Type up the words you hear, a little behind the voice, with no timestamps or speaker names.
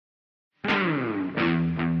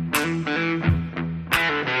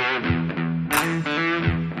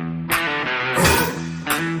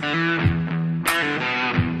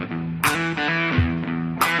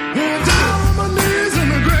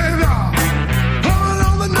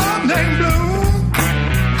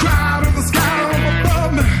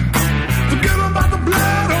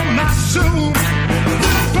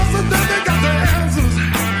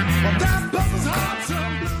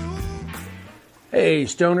Hey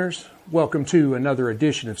Stoners, welcome to another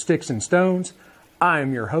edition of Sticks and Stones. I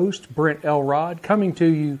am your host, Brent Elrod, coming to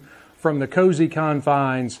you from the cozy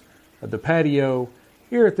confines of the patio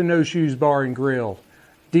here at the No Shoes Bar and Grill,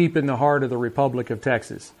 deep in the heart of the Republic of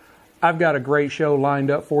Texas. I've got a great show lined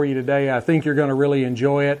up for you today. I think you're going to really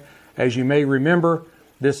enjoy it. As you may remember,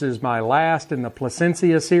 this is my last in the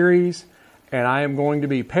Plasencia series, and I am going to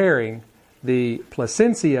be pairing the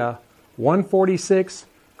Plasencia 146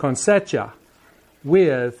 Cosecha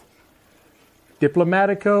with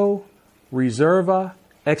Diplomatico, Reserva,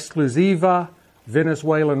 Exclusiva,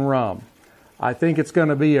 Venezuelan rum. I think it's going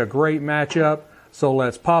to be a great matchup, so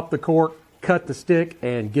let's pop the cork, cut the stick,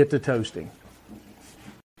 and get to toasting.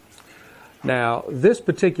 Now, this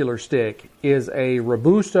particular stick is a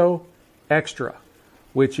Robusto Extra,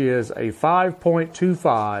 which is a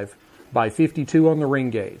 5.25 by 52 on the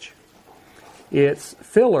ring gauge. Its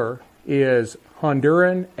filler is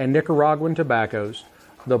Honduran and Nicaraguan tobaccos.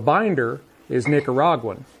 The binder is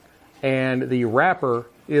Nicaraguan, and the wrapper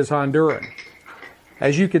is Honduran.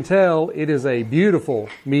 As you can tell, it is a beautiful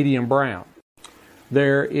medium brown.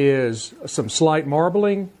 There is some slight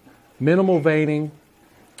marbling, minimal veining,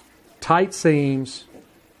 tight seams,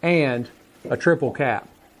 and a triple cap.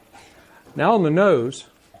 Now on the nose,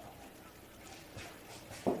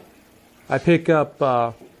 I pick up,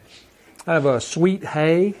 I have a sweet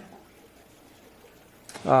hay,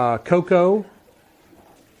 cocoa,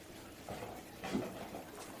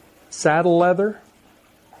 saddle leather,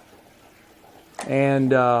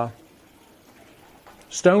 and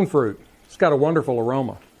stone fruit. It's got a wonderful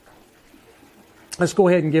aroma. Let's go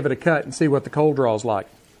ahead and give it a cut and see what the cold draw is like.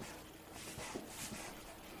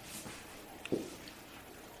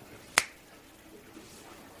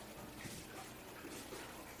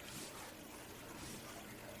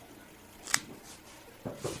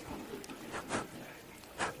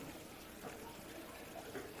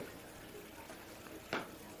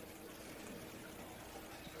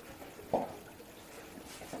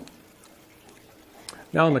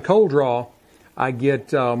 Now on the cold draw, I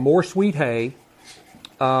get more sweet hay,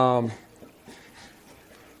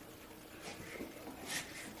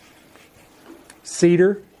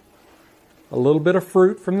 cedar, a little bit of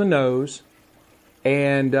fruit from the nose,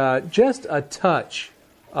 and just a touch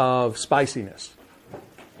of spiciness. I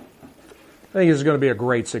think this is going to be a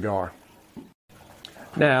great cigar.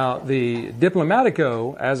 Now, the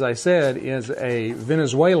Diplomatico, as I said, is a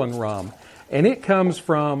Venezuelan rum, and it comes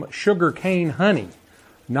from sugarcane honey,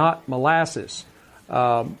 not molasses.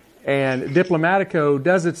 And Diplomatico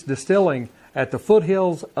does its distilling at the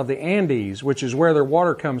foothills of the Andes, which is where their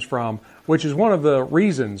water comes from, which is one of the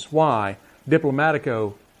reasons why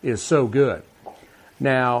Diplomatico is so good.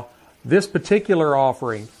 Now, this particular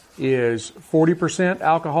offering is 40%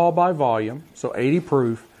 alcohol by volume, so 80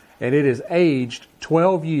 proof, and it is aged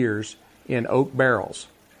 12 years in oak barrels.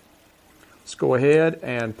 Let's go ahead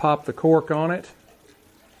and pop the cork on it.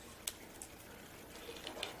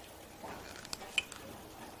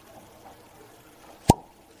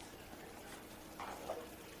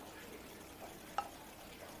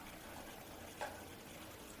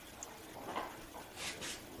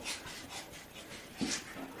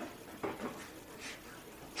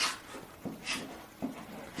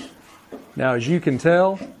 Now, as you can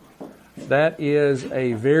tell, that is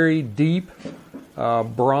a very deep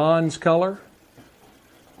bronze color,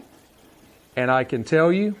 and I can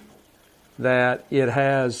tell you that it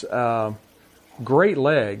has great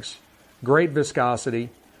legs, great viscosity,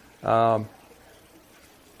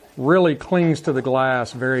 really clings to the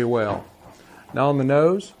glass very well. Now on the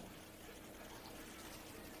nose,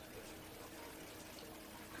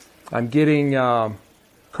 I'm getting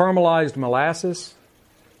caramelized molasses,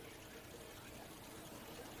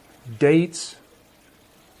 dates,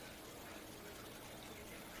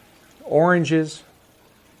 oranges,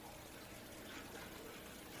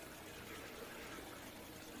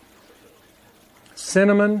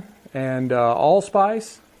 cinnamon and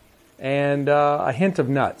allspice, and a hint of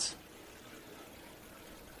nuts.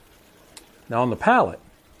 Now on the palate,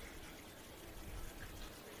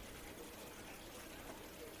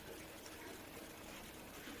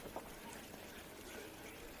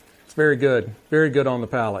 it's very good on the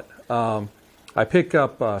palate. I pick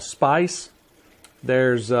up spice.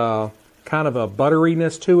 There's kind of a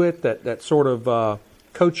butteriness to it that sort of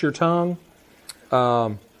coats your tongue.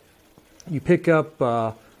 You pick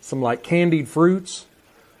up some like candied fruits,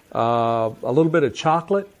 a little bit of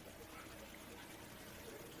chocolate.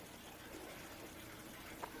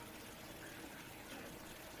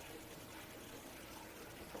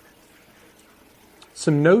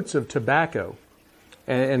 Some notes of tobacco.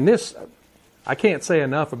 And this, I can't say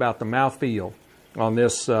enough about the mouthfeel on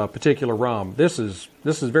this particular rum. This is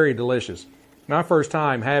very delicious. My first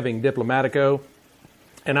time having Diplomatico,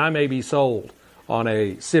 and I may be sold on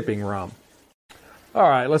a sipping rum. All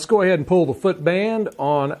right, let's go ahead and pull the foot band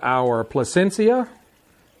on our Plasencia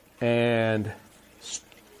and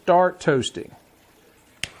start toasting.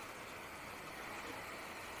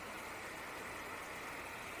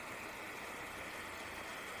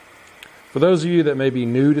 For those of you that may be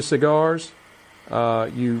new to cigars,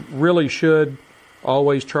 you really should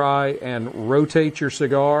always try and rotate your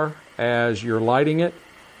cigar as you're lighting it,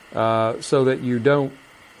 so that you don't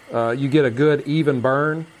you get a good even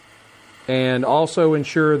burn, and also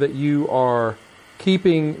ensure that you are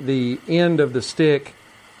keeping the end of the stick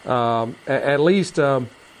at least 1.5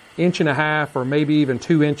 inches or maybe even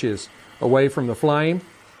 2 inches away from the flame.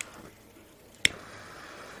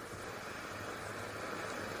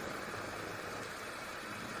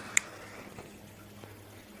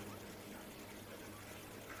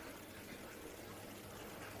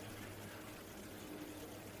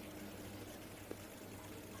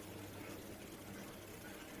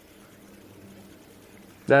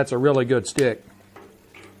 That's a really good stick.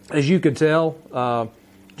 As you can tell,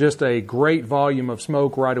 just a great volume of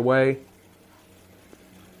smoke right away.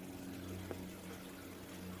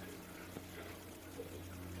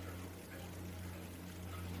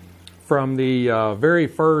 From the very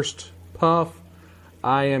first puff,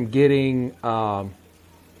 I am getting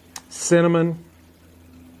cinnamon,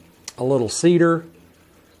 a little cedar,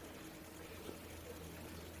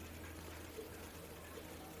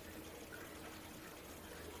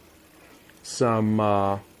 some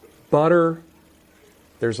butter.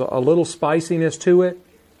 There's a little spiciness to it,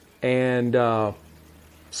 and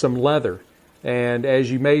some leather. And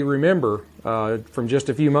as you may remember from just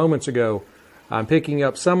a few moments ago, I'm picking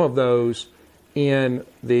up some of those in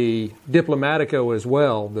the Diplomatico as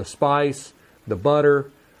well. The spice, the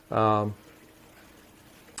butter. I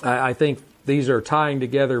think these are tying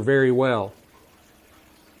together very well.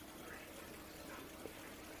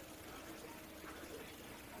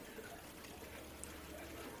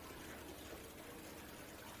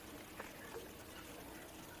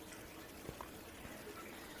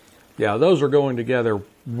 Yeah, those are going together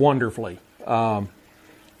wonderfully.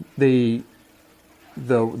 The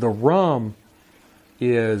rum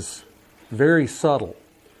is very subtle.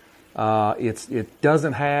 It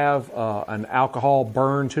doesn't have an alcohol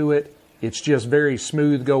burn to it. It's just very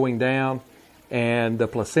smooth going down. And the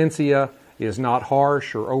Plasencia is not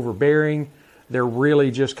harsh or overbearing. They're really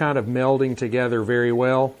just kind of melding together very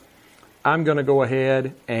well. I'm going to go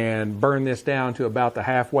ahead and burn this down to about the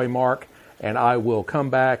halfway mark, and I will come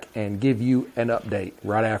back and give you an update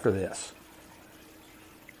right after this.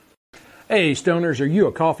 Hey Stoners, are you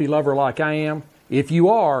a coffee lover like I am? If you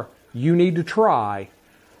are, you need to try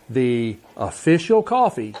the official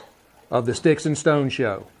coffee of the Sticks and Stones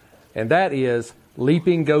show, and that is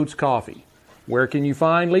Leaping Goats Coffee. Where can you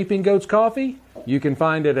find Leaping Goats Coffee? You can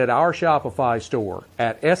find it at our Shopify store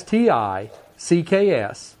at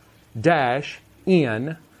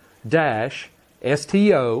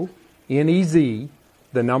STICKS-N-STONEZ,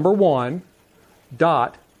 the number 1,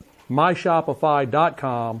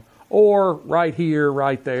 myshopify.com, or right here,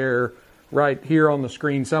 right there, right here on the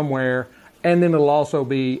screen somewhere, and then it'll also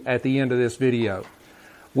be at the end of this video.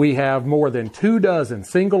 We have more than 24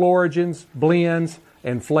 single origins, blends,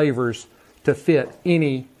 and flavors to fit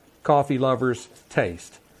any coffee lover's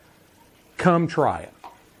taste. Come try it.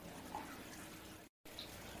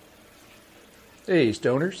 Hey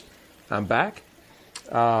Stoners, I'm back.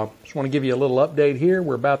 Just want to give you a little update here.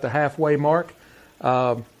 We're about the halfway mark.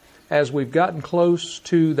 As we've gotten close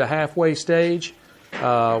to the halfway stage,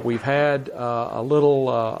 we've had a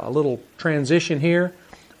little transition here.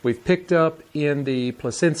 We've picked up in the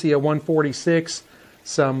Plasencia 146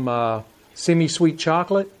 some semi-sweet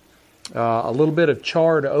chocolate, a little bit of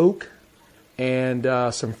charred oak, and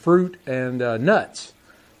some fruit and nuts.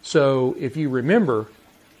 So if you remember,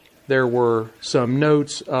 there were some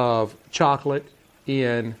notes of chocolate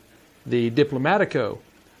in the Diplomatico.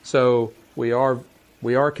 So we are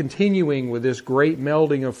continuing with this great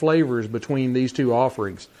melding of flavors between these two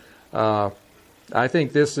offerings. I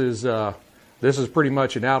think this is pretty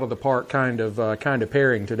much an out of the park kind of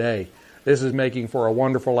pairing today. This is making for a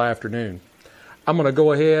wonderful afternoon. I'm going to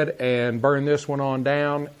go ahead and burn this one on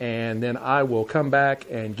down, and then I will come back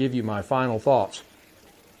and give you my final thoughts.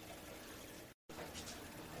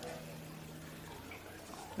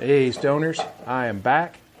 Hey Stoners, I am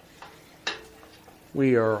back.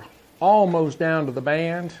 We are almost down to the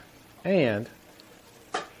band, and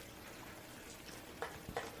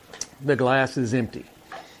the glass is empty.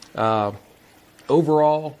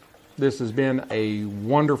 Overall, This has been a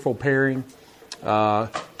wonderful pairing.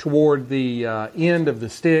 Toward the end of the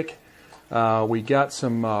stick, we got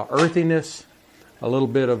some earthiness, a little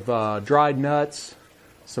bit of dried nuts,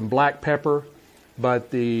 some black pepper, but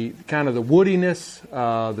the kind of the woodiness,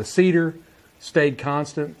 the cedar, stayed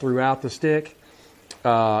constant throughout the stick.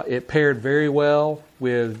 It paired very well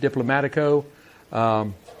with Diplomatico.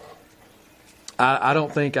 I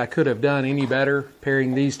don't think I could have done any better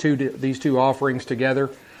pairing these two offerings together.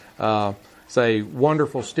 It's a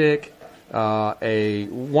wonderful stick, a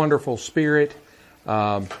wonderful spirit.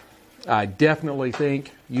 I definitely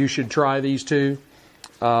think you should try these two.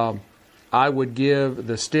 I would give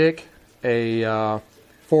the stick a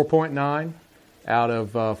 4.9 out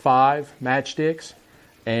of 5 matchsticks,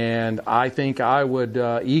 and I think I would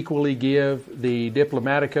equally give the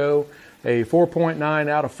Diplomatico a 4.9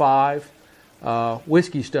 out of 5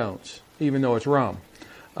 whiskey stones, even though it's rum.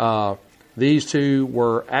 These two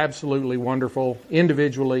were absolutely wonderful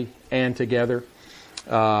individually and together,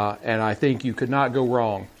 and I think you could not go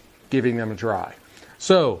wrong giving them a try.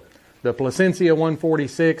 So, the Plasencia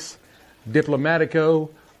 146, Diplomatico,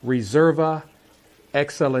 Reserva,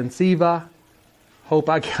 Exclusiva, hope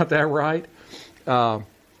I got that right.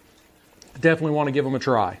 Definitely want to give them a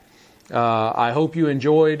try. I hope you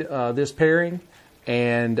enjoyed this pairing,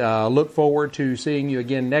 and look forward to seeing you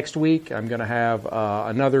again next week. I'm going to have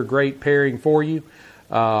another great pairing for you.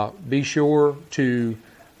 Be sure to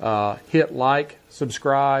hit like,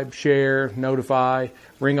 subscribe, share, notify,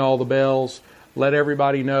 ring all the bells. Let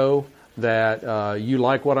everybody know that you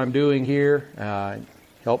like what I'm doing here.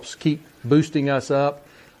 Helps keep boosting us up.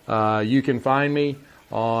 You can find me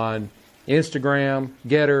on Instagram,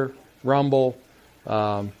 Getter, Rumble,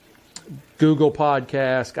 Google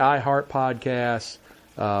Podcasts, iHeart Podcasts,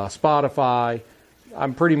 Spotify.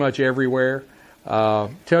 I'm pretty much everywhere.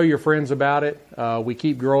 Tell your friends about it. We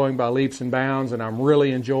keep growing by leaps and bounds, and I'm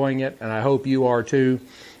really enjoying it, and I hope you are too.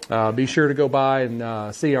 Be sure to go by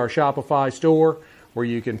and see our Shopify store, where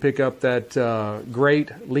you can pick up that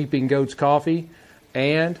great Leaping Goats coffee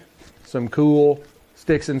and some cool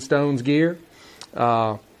Sticks and Stones gear.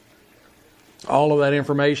 All of that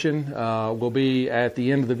information will be at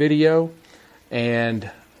the end of the video, and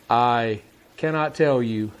I cannot tell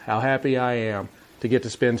you how happy I am to get to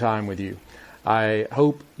spend time with you. I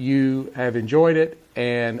hope you have enjoyed it,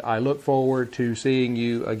 and I look forward to seeing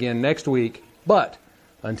you again next week. But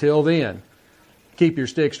until then, keep your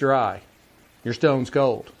sticks dry, your stones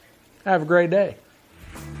cold. Have a great day.